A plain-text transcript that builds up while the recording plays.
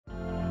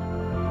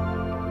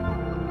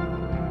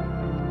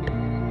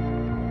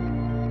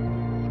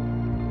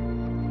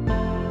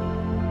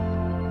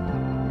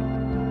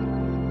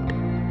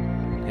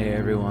Hey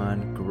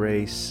everyone,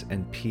 grace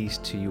and peace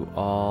to you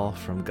all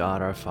from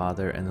God our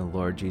Father and the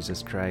Lord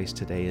Jesus Christ.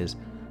 Today is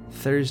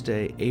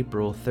Thursday,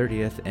 April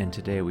 30th, and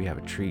today we have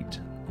a treat.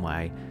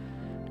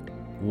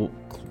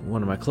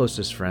 One of my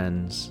closest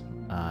friends,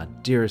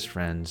 dearest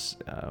friends,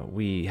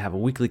 we have a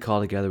weekly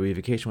call together. We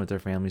vacation with our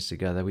families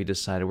together. We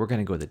decided we're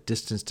going to go the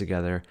distance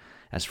together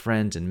as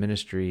friends in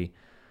ministry,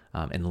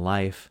 in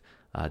life.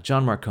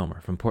 John Mark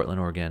Comer from Portland,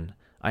 Oregon.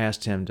 I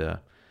asked him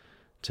to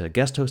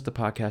guest host the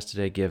podcast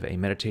today, give a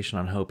meditation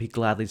on hope. He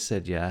gladly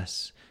said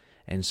yes.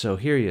 And so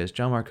here he is,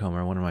 John Mark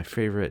Comer, one of my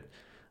favorite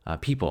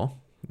people,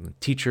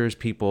 teachers,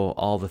 people,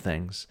 all the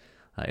things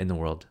in the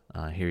world.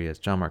 Here he is,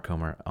 John Mark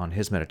Comer, on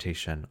his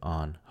meditation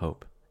on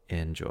hope.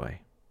 Enjoy.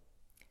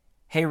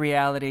 Hey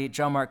Reality,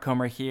 John Mark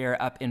Comer here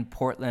up in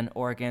Portland,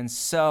 Oregon.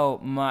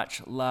 So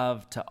much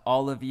love to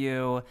all of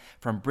you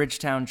from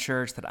Bridgetown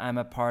Church that I'm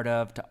a part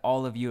of, to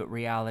all of you at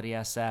Reality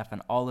SF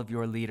and all of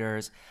your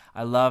leaders.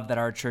 I love that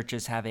our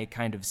churches have a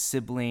kind of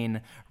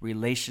sibling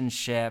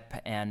relationship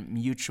and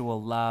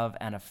mutual love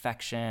and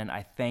affection.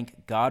 I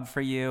thank God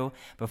for you.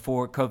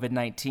 Before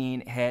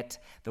COVID-19 hit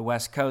the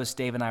West Coast,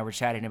 Dave and I were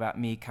chatting about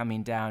me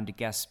coming down to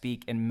guest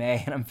speak in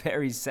May, and I'm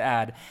very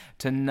sad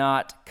to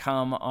not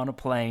come on a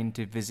plane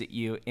to visit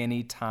you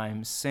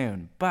anytime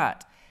soon,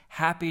 but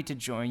happy to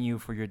join you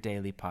for your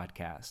daily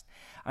podcast.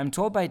 I'm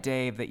told by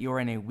Dave that you're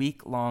in a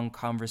week-long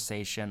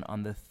conversation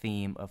on the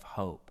theme of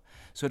hope.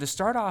 So to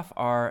start off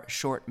our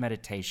short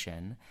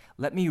meditation,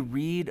 let me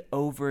read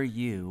over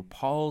you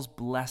Paul's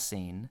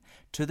blessing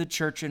to the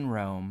church in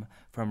Rome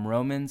from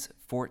Romans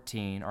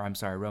 15,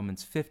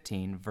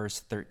 verse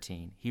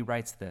 13. He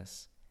writes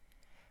this: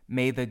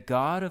 "May the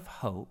God of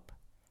hope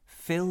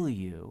fill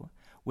you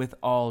with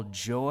all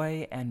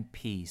joy and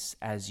peace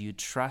as you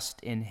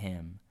trust in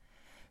him,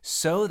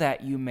 so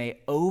that you may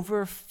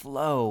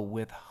overflow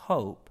with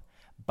hope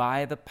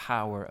by the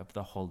power of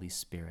the Holy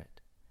Spirit."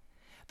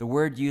 The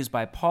word used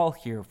by Paul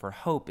here for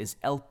hope is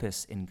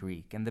elpis in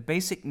Greek, and the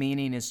basic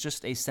meaning is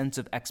just a sense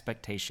of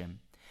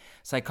expectation.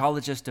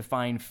 Psychologists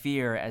define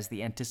fear as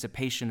the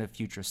anticipation of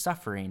future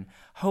suffering.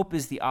 Hope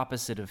is the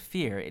opposite of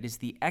fear. It is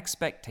the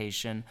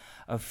expectation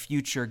of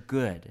future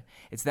good.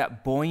 It's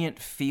that buoyant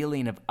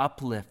feeling of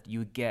uplift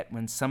you get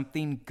when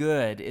something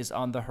good is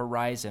on the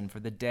horizon for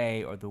the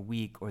day or the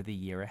week or the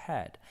year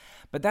ahead.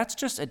 But that's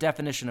just a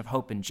definition of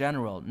hope in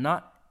general,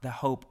 not the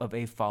hope of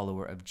a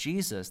follower of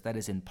Jesus that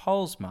is in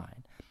Paul's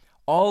mind.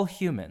 All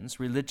humans,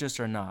 religious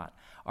or not,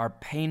 are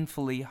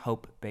painfully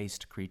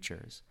hope-based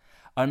creatures.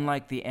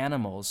 Unlike the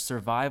animals,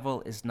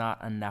 survival is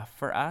not enough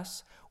for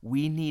us.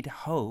 We need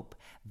hope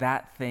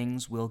that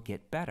things will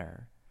get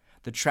better.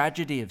 The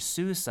tragedy of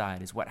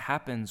suicide is what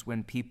happens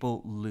when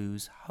people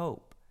lose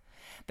hope.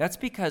 That's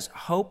because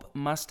hope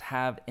must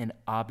have an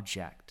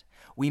object.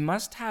 We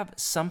must have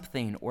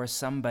something or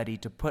somebody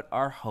to put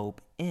our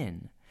hope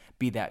in.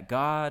 Be that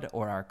God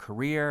or our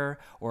career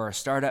or our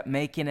startup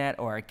making it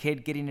or our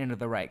kid getting into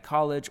the right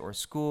college or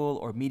school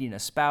or meeting a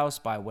spouse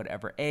by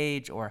whatever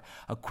age or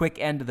a quick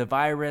end to the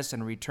virus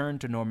and return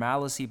to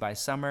normalcy by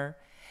summer.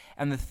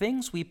 And the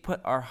things we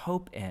put our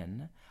hope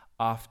in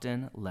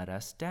often let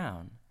us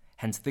down.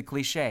 Hence the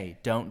cliche,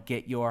 don't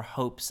get your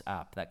hopes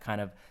up, that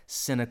kind of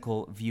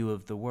cynical view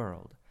of the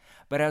world.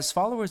 But as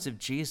followers of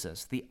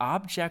Jesus, the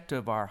object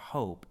of our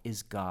hope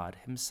is God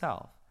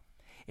himself.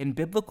 In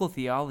biblical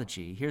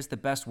theology, here's the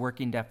best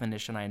working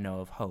definition I know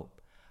of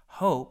hope.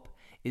 Hope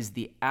is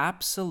the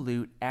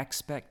absolute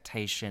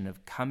expectation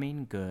of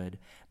coming good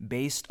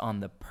based on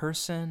the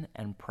person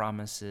and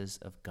promises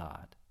of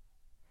God.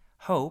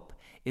 Hope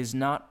is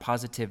not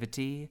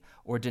positivity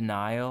or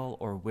denial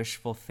or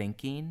wishful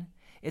thinking.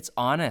 It's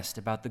honest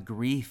about the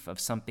grief of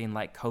something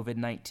like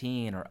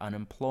COVID-19 or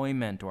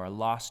unemployment or a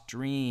lost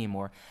dream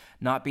or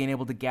not being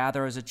able to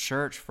gather as a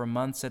church for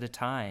months at a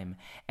time.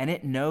 And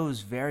it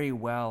knows very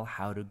well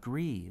how to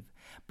grieve.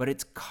 But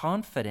it's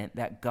confident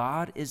that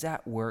God is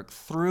at work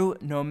through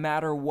no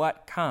matter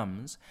what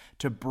comes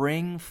to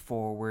bring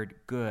forward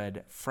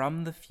good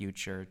from the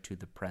future to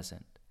the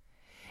present.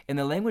 In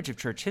the language of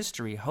church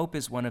history, hope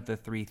is one of the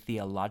three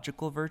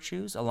theological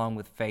virtues, along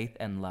with faith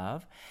and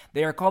love.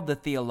 They are called the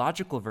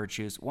theological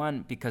virtues,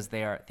 one, because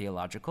they are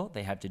theological,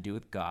 they have to do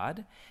with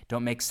God,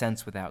 don't make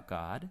sense without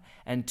God,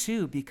 and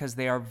two, because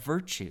they are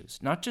virtues,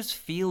 not just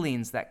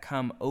feelings that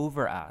come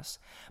over us,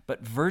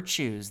 but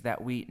virtues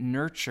that we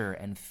nurture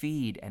and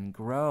feed and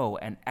grow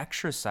and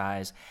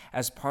exercise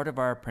as part of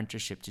our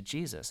apprenticeship to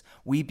Jesus.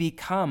 We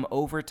become,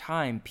 over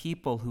time,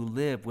 people who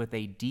live with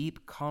a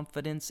deep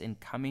confidence in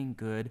coming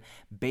good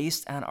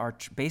based on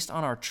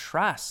our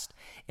trust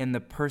in the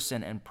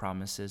person and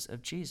promises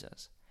of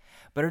Jesus.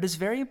 But it is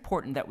very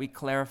important that we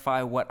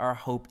clarify what our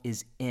hope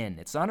is in.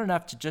 It's not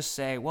enough to just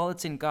say, well,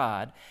 it's in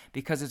God,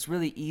 because it's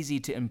really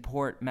easy to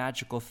import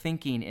magical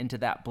thinking into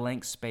that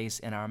blank space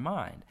in our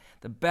mind.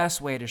 The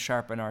best way to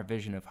sharpen our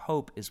vision of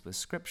hope is with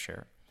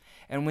Scripture.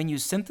 And when you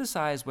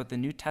synthesize what the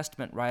New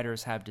Testament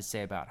writers have to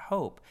say about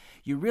hope,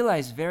 you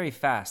realize very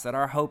fast that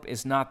our hope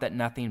is not that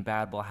nothing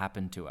bad will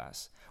happen to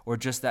us, or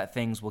just that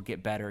things will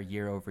get better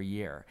year over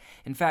year.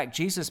 In fact,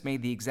 Jesus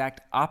made the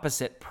exact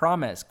opposite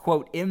promise.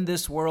 Quote, "In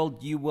this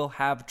world you will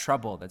have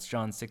trouble." That's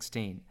John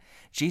 16.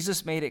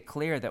 Jesus made it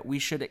clear that we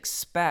should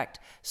expect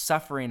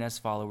suffering as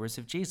followers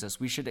of Jesus.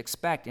 We should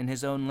expect, in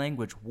his own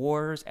language,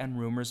 wars and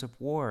rumors of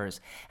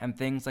wars, and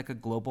things like a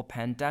global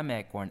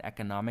pandemic or an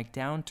economic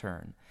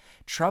downturn.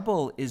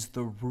 Trouble is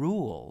the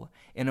rule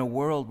in a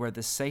world where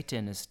the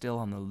Satan is still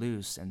on the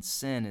loose and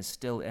sin is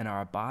still in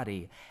our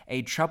body.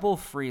 A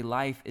trouble-free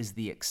life is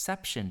the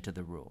exception to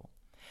the rule.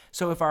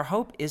 So if our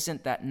hope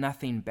isn't that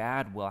nothing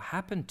bad will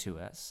happen to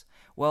us,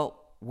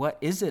 well, what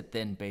is it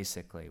then,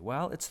 basically?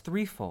 Well, it's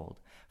threefold.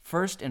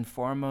 First and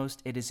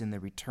foremost, it is in the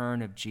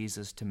return of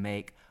Jesus to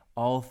make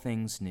all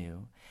things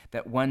new.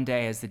 That one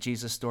day, as the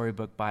Jesus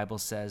Storybook Bible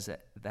says,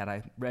 that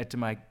I read to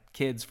my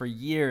kids for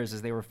years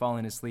as they were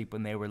falling asleep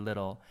when they were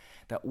little,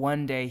 that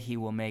one day he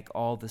will make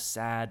all the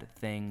sad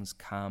things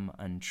come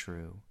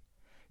untrue.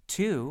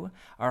 Two,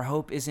 our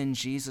hope is in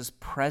Jesus'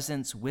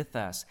 presence with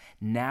us,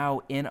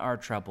 now in our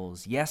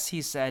troubles. Yes,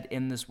 he said,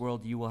 "In this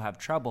world you will have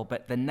trouble,"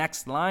 but the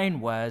next line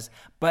was,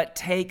 "But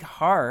take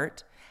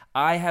heart,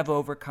 I have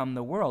overcome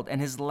the world." And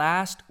his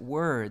last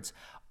words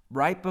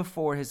right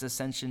before his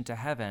ascension to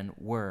heaven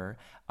were,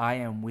 "I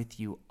am with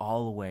you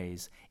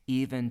always,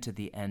 even to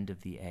the end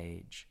of the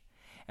age."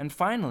 And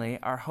finally,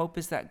 our hope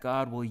is that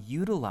God will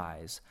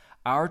utilize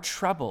our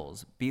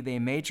troubles, be they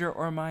major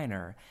or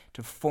minor,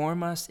 to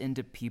form us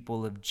into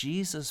people of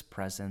Jesus'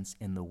 presence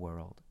in the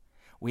world.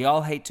 We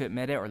all hate to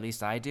admit it, or at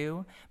least I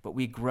do, but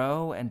we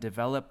grow and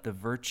develop the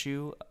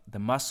virtue, the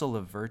muscle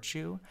of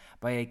virtue,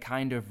 by a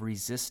kind of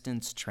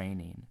resistance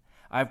training.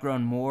 I've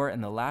grown more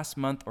in the last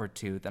month or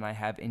two than I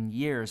have in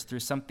years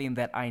through something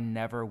that I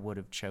never would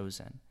have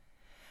chosen.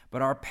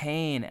 But our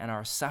pain and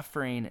our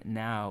suffering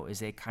now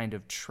is a kind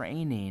of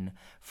training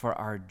for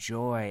our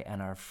joy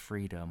and our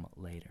freedom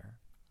later.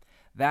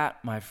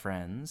 That, my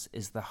friends,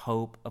 is the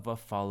hope of a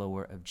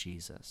follower of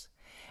Jesus.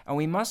 And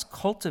we must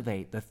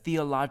cultivate the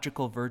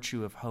theological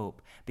virtue of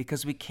hope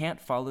because we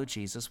can't follow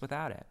Jesus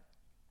without it.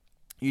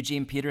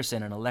 Eugene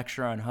Peterson, in a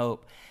lecture on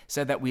hope,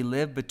 said that we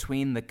live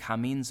between the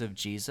comings of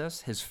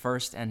Jesus, his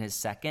first and his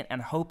second,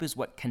 and hope is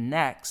what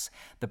connects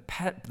the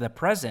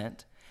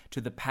present to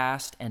the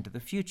past and to the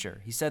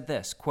future. He said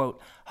this,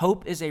 quote,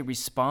 "Hope is a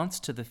response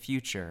to the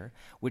future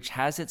which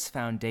has its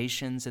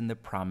foundations in the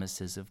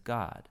promises of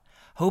God.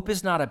 Hope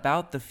is not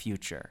about the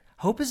future.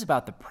 Hope is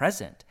about the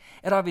present.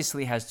 It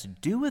obviously has to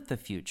do with the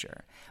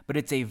future, but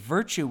it's a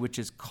virtue which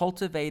is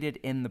cultivated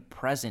in the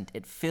present.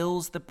 It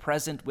fills the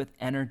present with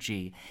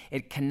energy.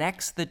 It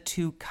connects the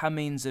two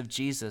comings of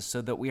Jesus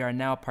so that we are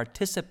now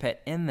participant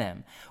in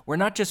them. We're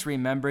not just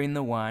remembering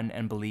the one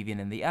and believing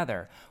in the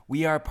other.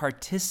 We are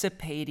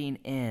participating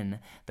in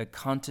the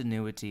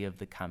continuity of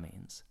the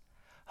comings.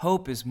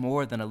 Hope is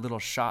more than a little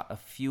shot of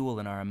fuel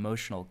in our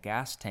emotional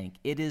gas tank.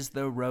 It is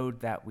the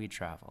road that we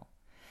travel.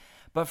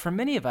 But for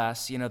many of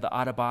us, the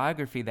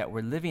autobiography that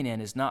we're living in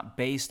is not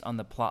based on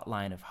the plot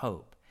line of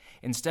hope.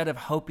 Instead of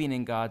hoping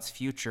in God's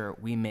future,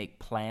 we make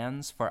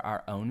plans for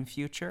our own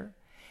future.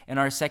 In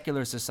our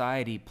secular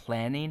society,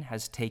 planning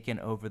has taken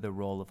over the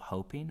role of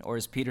hoping, or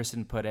as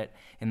Peterson put it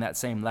in that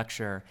same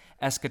lecture,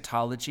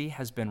 eschatology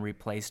has been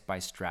replaced by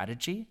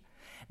strategy.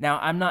 Now,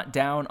 I'm not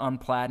down on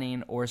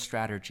planning or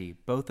strategy.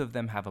 Both of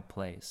them have a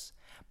place.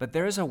 But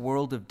there is a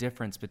world of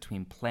difference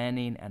between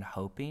planning and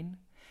hoping.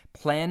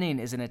 Planning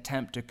is an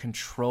attempt to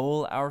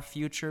control our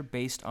future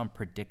based on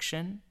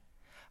prediction.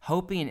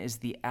 Hoping is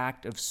the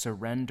act of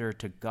surrender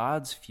to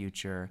God's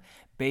future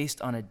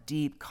based on a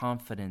deep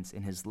confidence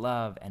in his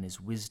love and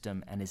his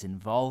wisdom and his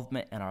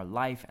involvement in our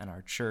life and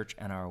our church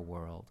and our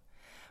world.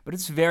 But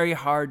it's very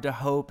hard to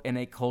hope in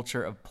a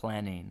culture of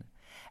planning.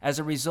 As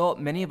a result,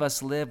 many of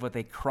us live with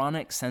a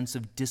chronic sense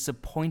of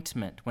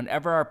disappointment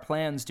whenever our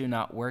plans do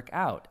not work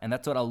out, and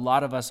that's what a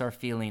lot of us are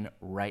feeling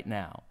right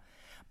now.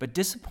 But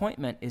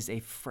disappointment is a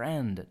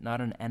friend,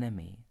 not an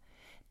enemy.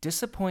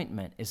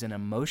 Disappointment is an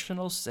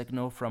emotional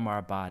signal from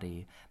our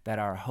body that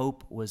our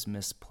hope was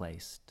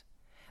misplaced,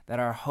 that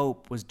our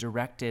hope was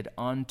directed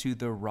onto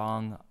the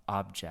wrong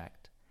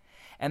object.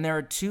 And there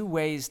are two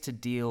ways to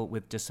deal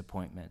with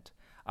disappointment.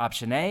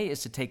 Option A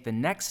is to take the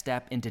next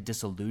step into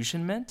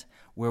disillusionment,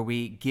 where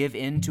we give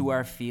in to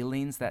our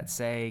feelings that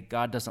say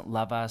God doesn't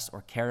love us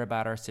or care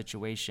about our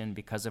situation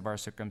because of our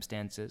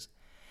circumstances.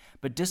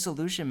 But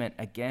disillusionment,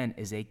 again,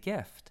 is a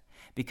gift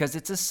because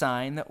it's a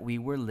sign that we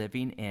were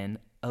living in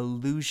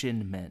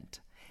illusionment,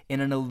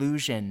 in an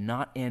illusion,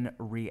 not in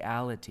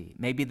reality.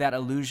 Maybe that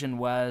illusion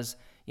was,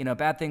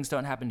 bad things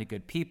don't happen to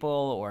good people,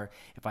 or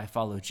if I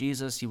follow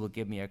Jesus, he will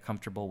give me a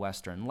comfortable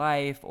Western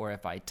life, or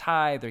if I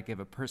tithe or give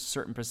a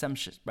certain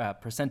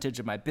percentage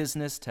of my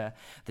business to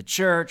the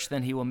church,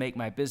 then he will make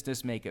my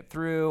business make it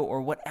through,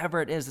 or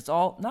whatever it is. It's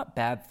all not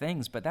bad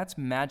things, but that's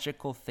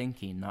magical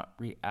thinking, not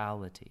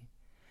reality.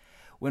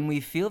 when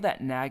we feel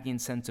that nagging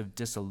sense of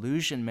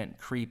disillusionment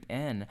creep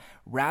in,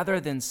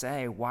 rather than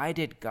say, why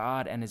did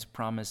God and his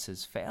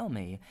promises fail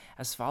me?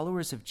 As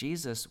followers of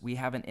Jesus, we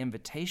have an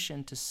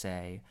invitation to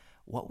say,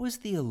 what was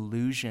the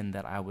illusion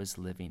that I was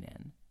living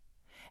in?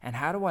 And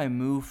how do I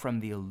move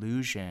from the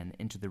illusion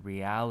into the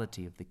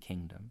reality of the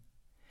kingdom?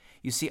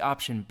 You see,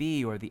 option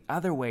B, or the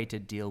other way to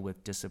deal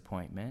with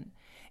disappointment,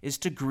 is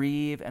to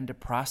grieve and to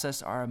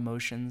process our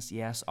emotions,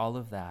 yes, all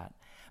of that,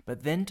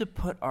 but then to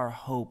put our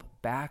hope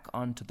back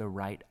onto the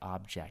right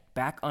object,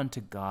 back onto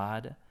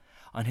God,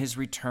 on his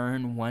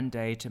return one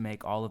day to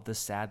make all of the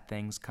sad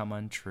things come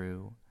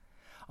untrue,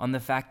 on the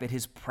fact that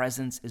his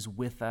presence is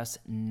with us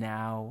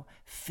now,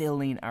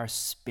 filling our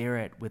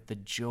spirit with the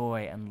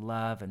joy and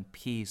love and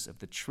peace of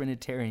the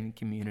Trinitarian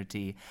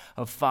community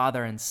of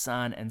Father and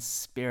Son and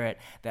Spirit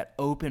that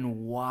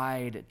open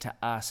wide to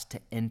us to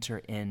enter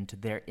into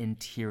their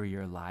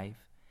interior life.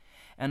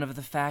 And of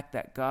the fact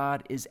that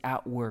God is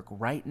at work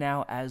right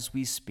now as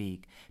we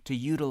speak to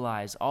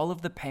utilize all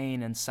of the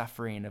pain and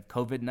suffering of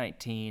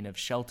COVID-19, of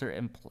shelter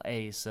in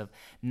place, of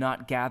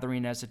not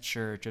gathering as a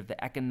church, of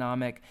the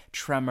economic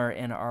tremor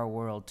in our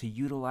world, to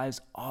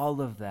utilize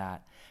all of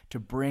that to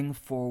bring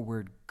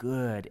forward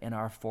good in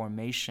our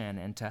formation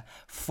and to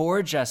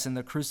forge us in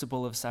the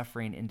crucible of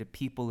suffering into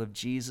people of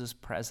Jesus'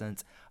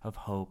 presence of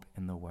hope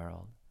in the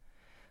world.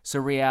 So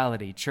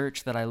Reality,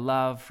 church that I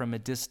love from a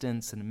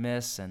distance and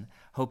miss and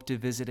hope to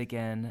visit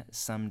again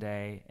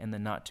someday in the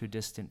not too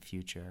distant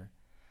future,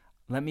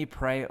 let me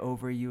pray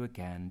over you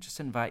again. Just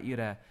invite you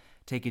to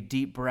take a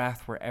deep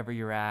breath wherever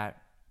you're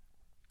at.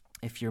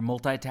 If you're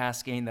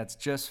multitasking, that's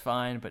just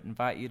fine, but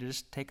invite you to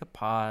just take a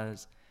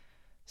pause,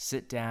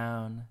 sit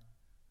down,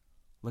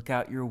 look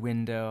out your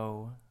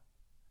window,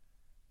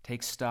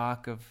 take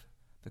stock of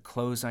the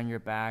clothes on your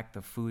back,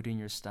 the food in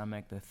your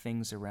stomach, the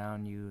things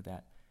around you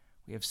that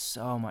we have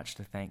so much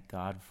to thank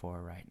God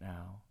for right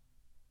now.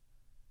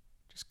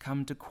 Just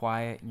come to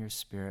quiet in your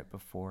spirit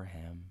before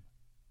him.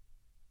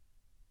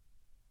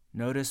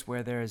 Notice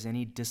where there is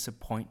any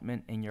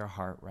disappointment in your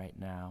heart right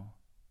now.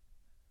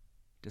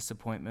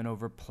 Disappointment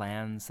over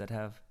plans that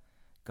have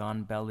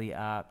gone belly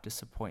up,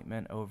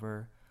 disappointment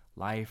over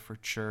life or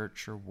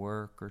church or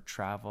work or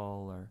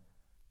travel or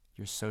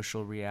your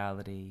social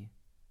reality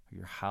or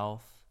your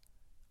health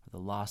or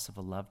the loss of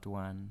a loved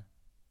one.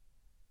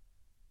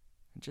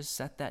 And just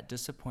set that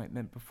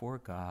disappointment before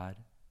God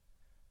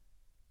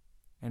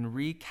and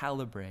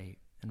recalibrate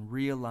and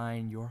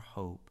realign your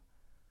hope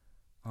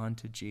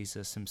onto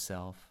Jesus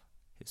himself,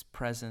 his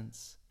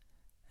presence,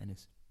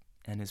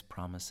 and his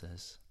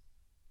promises.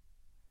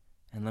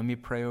 And let me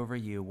pray over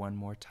you one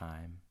more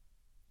time,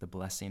 the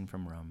blessing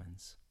from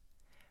Romans.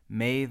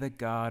 May the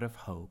God of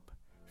hope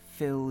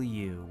fill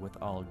you with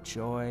all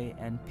joy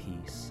and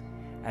peace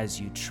as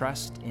you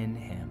trust in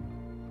him,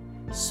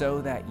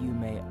 so that you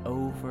may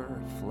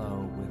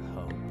overflow with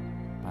hope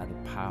by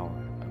the power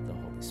of the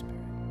Holy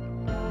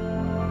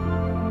Spirit.